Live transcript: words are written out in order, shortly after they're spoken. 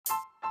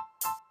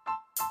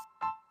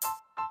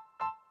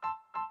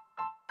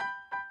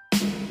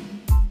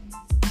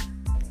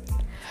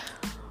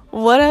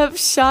What up,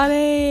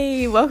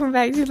 Shawty? Welcome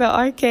back to the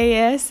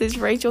RKS. It's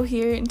Rachel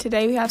here, and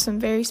today we have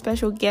some very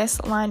special guests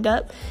lined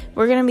up.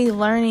 We're going to be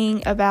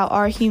learning about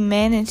our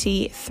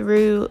humanity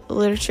through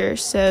literature,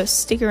 so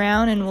stick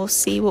around and we'll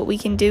see what we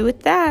can do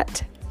with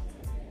that.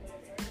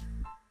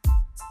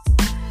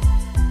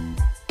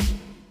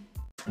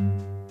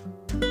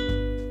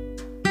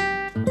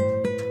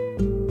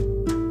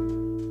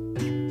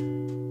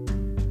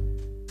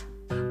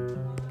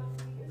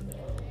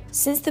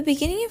 Since the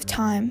beginning of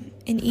time,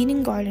 in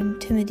Eden Garden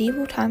to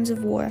medieval times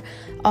of war,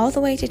 all the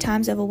way to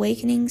times of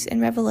awakenings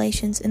and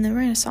revelations in the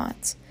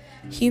Renaissance,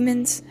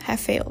 humans have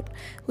failed.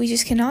 We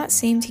just cannot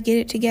seem to get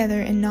it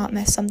together and not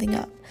mess something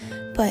up.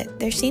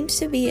 But there seems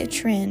to be a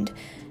trend.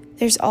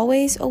 There's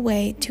always a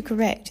way to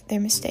correct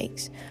their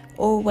mistakes,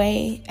 or a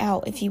way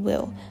out, if you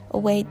will, a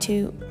way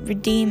to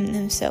redeem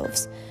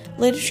themselves.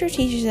 Literature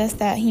teaches us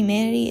that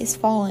humanity is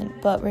fallen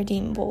but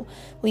redeemable.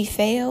 We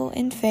fail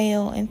and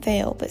fail and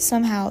fail, but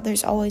somehow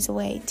there's always a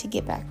way to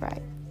get back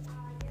right.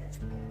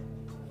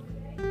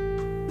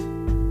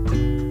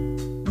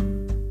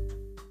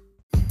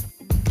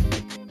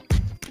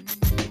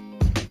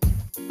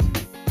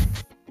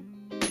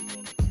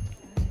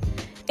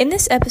 In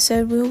this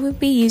episode, we will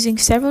be using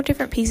several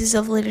different pieces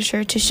of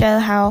literature to show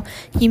how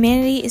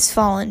humanity is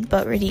fallen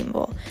but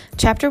redeemable.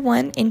 Chapter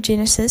 1 in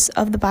Genesis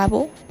of the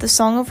Bible, The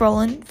Song of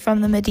Roland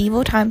from the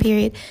medieval time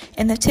period,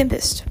 and The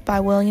Tempest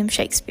by William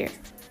Shakespeare.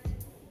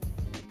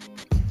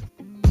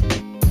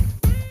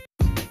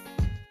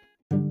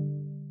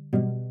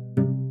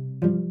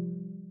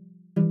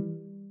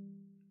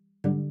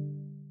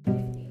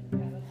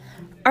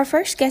 Our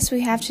first guest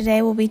we have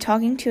today will be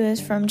talking to us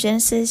from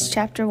Genesis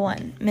chapter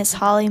 1, Miss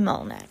Holly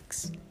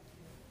Mullinax.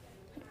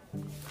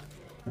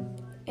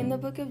 In the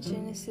book of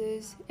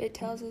Genesis, it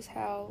tells us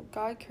how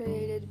God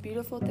created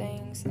beautiful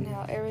things and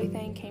how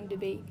everything came to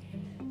be.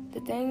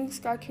 The things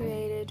God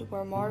created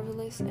were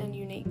marvelous and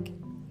unique.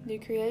 The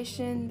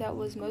creation that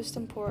was most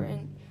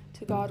important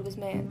to God was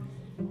man.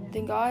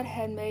 Then God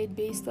had made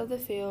beasts of the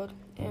field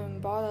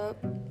and brought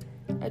up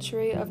a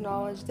tree of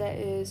knowledge that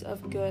is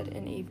of good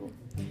and evil.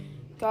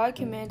 God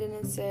commanded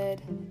and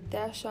said,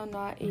 "Thou shalt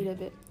not eat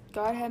of it."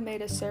 God had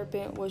made a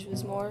serpent which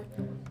was more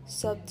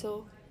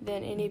subtle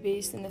than any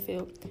beast in the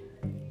field.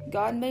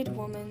 God made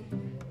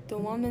woman. The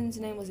woman's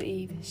name was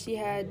Eve. She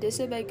had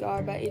disobeyed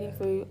God by eating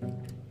fruit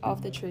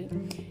off the tree.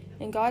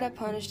 And God had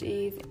punished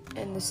Eve,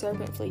 and the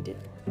serpent fleeted.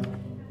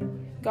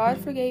 God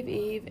forgave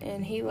Eve,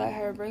 and he let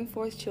her bring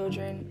forth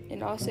children,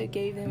 and also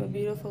gave them a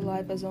beautiful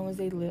life as long as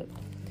they lived.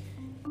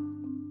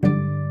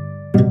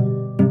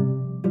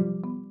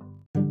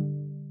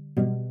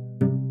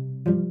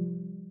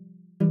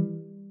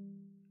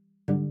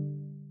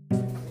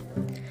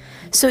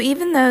 So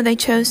even though they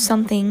chose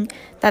something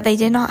that they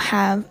did not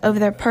have over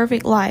their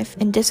perfect life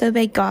and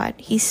disobeyed God,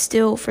 he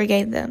still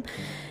forgave them.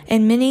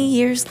 And many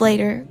years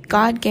later,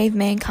 God gave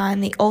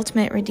mankind the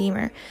ultimate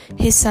redeemer,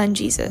 his son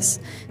Jesus.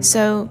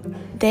 So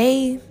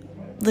they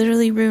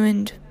literally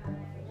ruined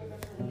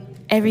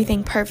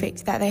everything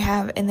perfect that they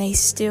have, and they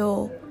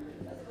still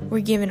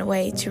were given a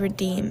way to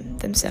redeem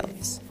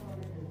themselves.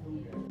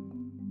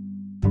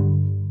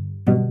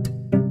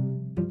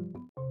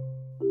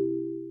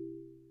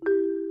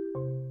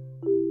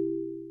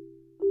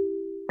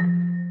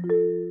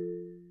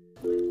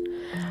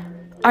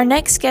 Our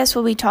next guest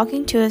will be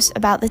talking to us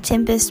about The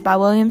Tempest by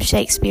William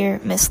Shakespeare,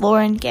 Miss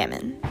Lauren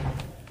Gammon.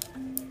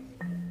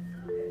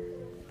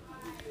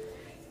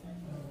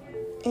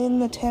 In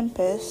The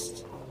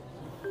Tempest,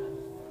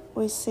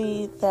 we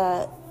see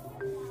that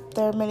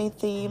there are many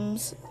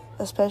themes,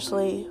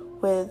 especially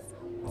with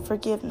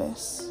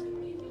forgiveness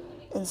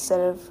instead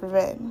of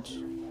revenge.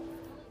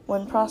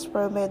 When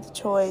Prospero made the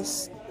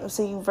choice of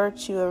seeking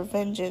virtue or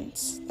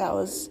vengeance, that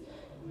was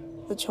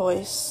the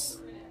choice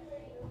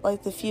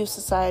like the few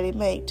society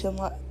make,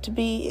 to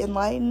be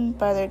enlightened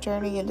by their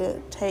journey and to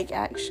take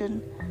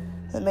action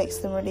that makes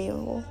them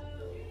redeemable.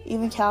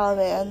 Even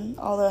Caliban,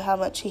 although how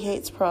much he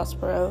hates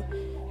Prospero,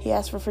 he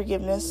asks for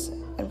forgiveness,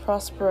 and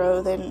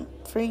Prospero, then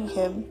freeing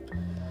him,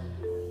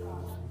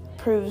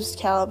 proves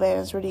Caliban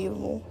is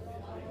redeemable,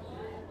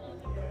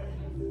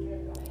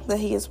 that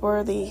he is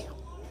worthy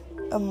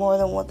of more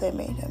than what they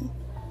made him.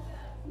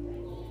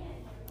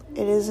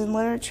 It is in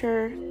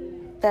literature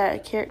that a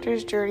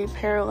character's journey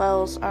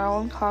parallels our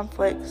own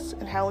conflicts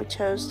and how we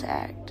chose to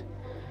act.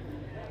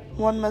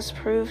 One must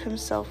prove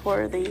himself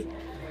worthy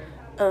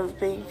of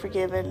being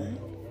forgiven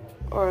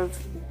or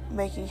of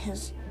making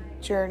his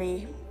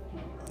journey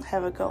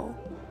have a goal.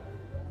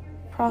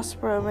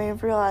 Prospero may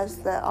have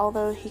realized that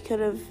although he could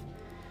have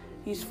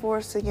used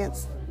force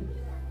against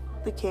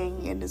the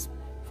king and his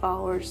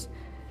followers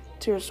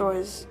to restore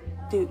his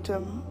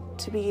dukedom,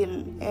 to be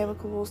in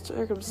amicable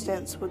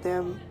circumstance with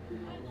them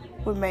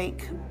would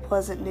make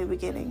pleasant new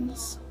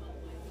beginnings.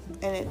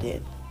 And it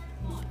did.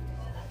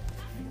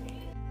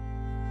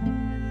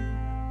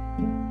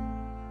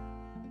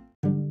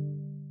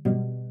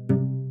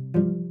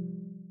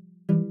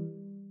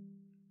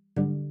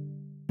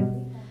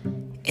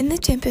 In the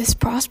tempest,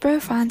 Prospero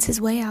finds his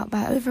way out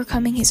by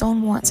overcoming his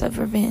own wants of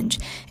revenge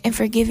and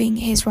forgiving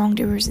his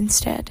wrongdoers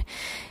instead.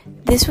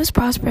 This was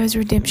Prospero's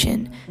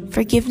redemption.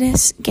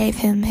 Forgiveness gave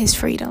him his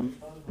freedom.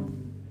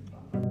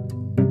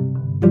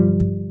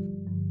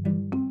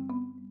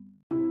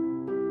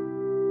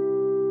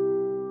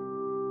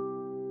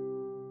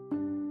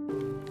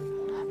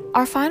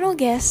 Our final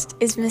guest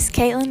is Miss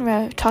Caitlin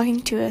Rowe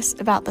talking to us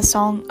about the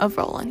Song of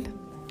Roland.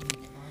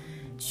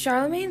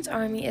 Charlemagne's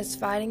army is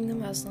fighting the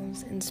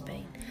Muslims in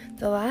Spain.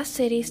 The last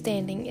city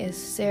standing is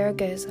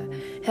Saragossa,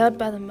 held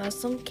by the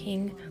Muslim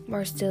king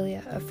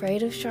Marsilia.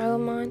 Afraid of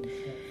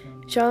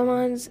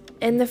Charlemagne's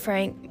and the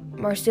Frank,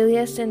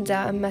 Marsilia sends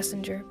out a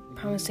messenger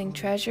promising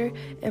treasure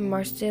and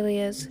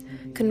Marsilia's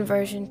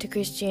conversion to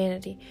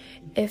Christianity.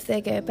 If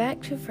they go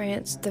back to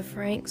France, the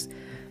Franks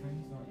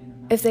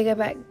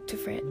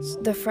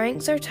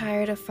are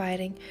tired of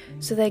fighting,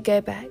 so they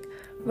go back.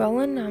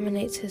 Roland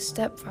nominates his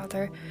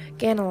stepfather,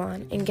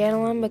 Ganelon, and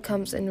Ganelon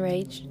becomes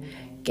enraged.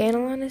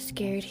 Ganelon is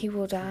scared he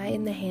will die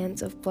in the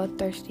hands of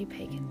bloodthirsty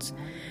pagans,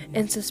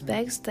 and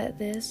suspects that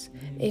this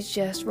is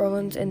just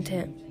Roland's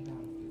intent.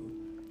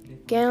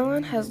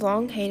 Ganelon has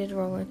long hated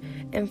Roland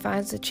and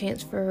finds the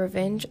chance for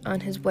revenge on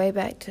his way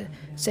back to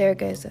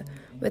Saragossa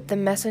with the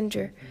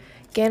messenger.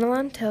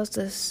 Ganelon tells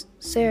the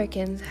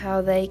Saracens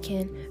how they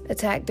can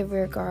attack the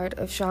rear guard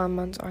of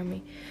Charlemagne's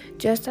army.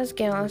 Just as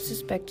Ganelon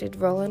suspected,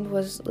 Roland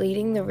was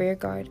leading the rear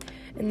guard,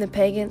 and the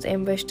pagans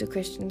ambushed the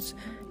Christians.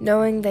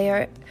 Knowing they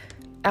are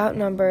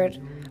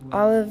outnumbered,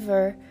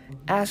 Oliver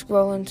asked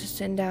Roland to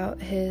send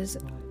out his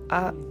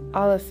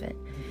elephant,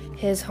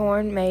 his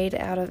horn made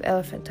out of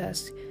elephant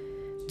tusks,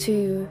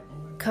 to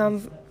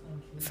come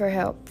for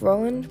help.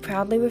 Roland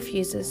proudly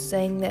refuses,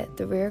 saying that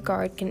the rear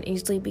guard can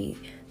easily beat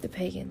the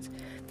pagans.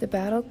 The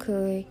battle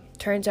clearly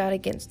turns out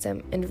against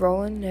them, and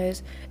Roland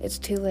knows it's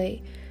too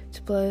late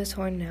to blow his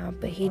horn now,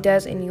 but he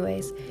does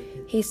anyways.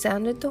 He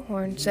sounded the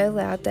horn so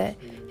loud that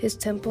his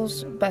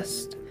temples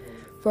burst.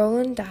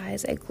 Roland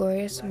dies a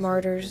glorious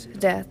martyr's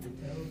death,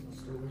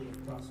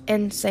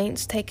 and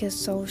saints take his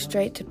soul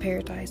straight to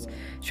paradise.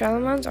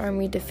 Charlemagne's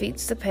army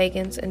defeats the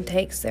pagans and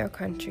takes their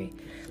country.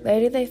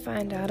 Later they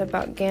find out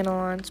about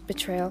Ganelon's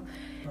betrayal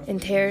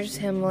and tears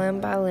him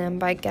limb by limb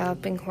by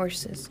galloping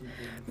horses.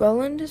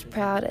 Roland is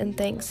proud and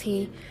thinks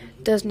he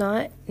does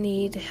not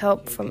need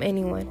help from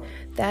anyone.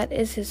 That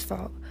is his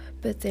fault.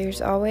 But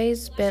there's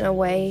always been a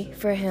way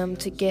for him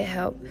to get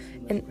help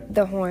in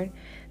the horn.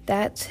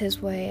 That's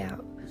his way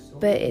out.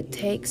 But it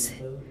takes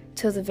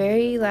till the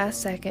very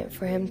last second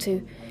for him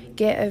to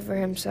get over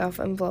himself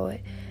and blow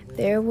it.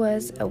 There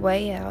was a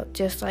way out,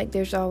 just like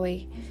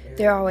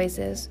there always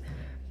is.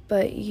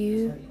 But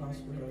you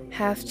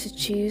have to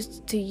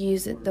choose to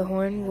use it. The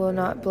horn will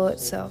not blow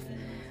itself.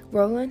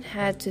 Roland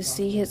had to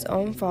see his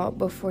own fault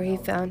before he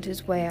found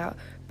his way out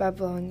by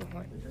blowing the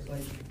horn.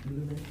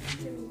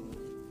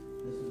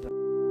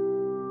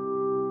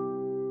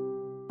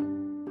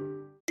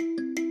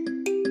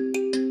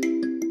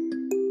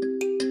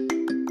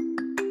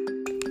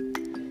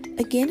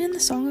 Again, in the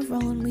Song of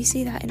Roland, we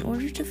see that in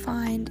order to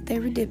find their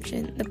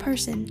redemption, the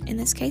person, in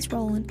this case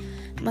Roland,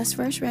 must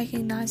first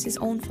recognize his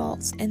own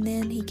faults, and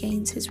then he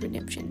gains his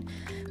redemption.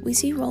 We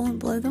see Roland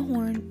blow the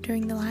horn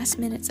during the last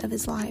minutes of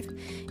his life,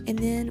 and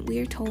then we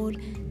are told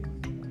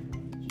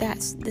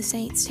that the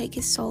saints take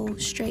his soul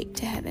straight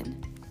to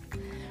heaven.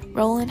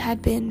 Roland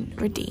had been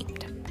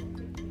redeemed.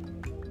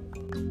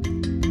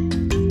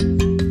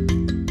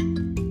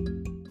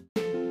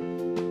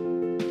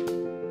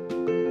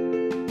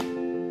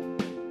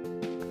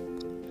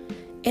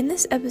 In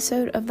this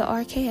episode of the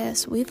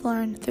RKS, we've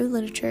learned through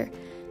literature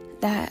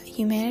that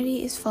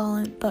humanity is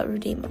fallen but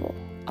redeemable,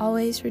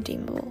 always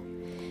redeemable.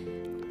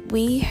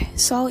 We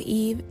saw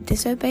Eve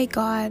disobey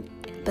God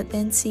but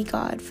then see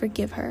God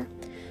forgive her.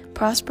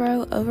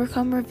 Prospero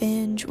overcome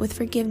revenge with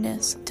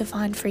forgiveness to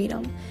find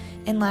freedom.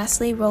 And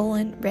lastly,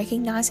 Roland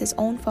recognized his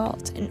own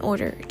faults in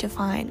order to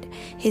find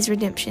his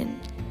redemption,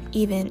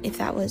 even if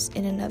that was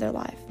in another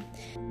life.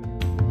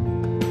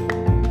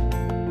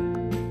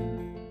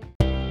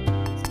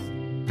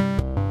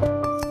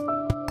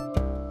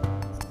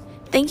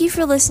 Thank you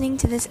for listening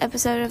to this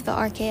episode of the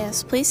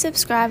RKS. Please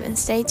subscribe and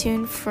stay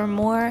tuned for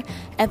more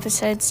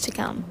episodes to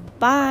come.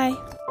 Bye!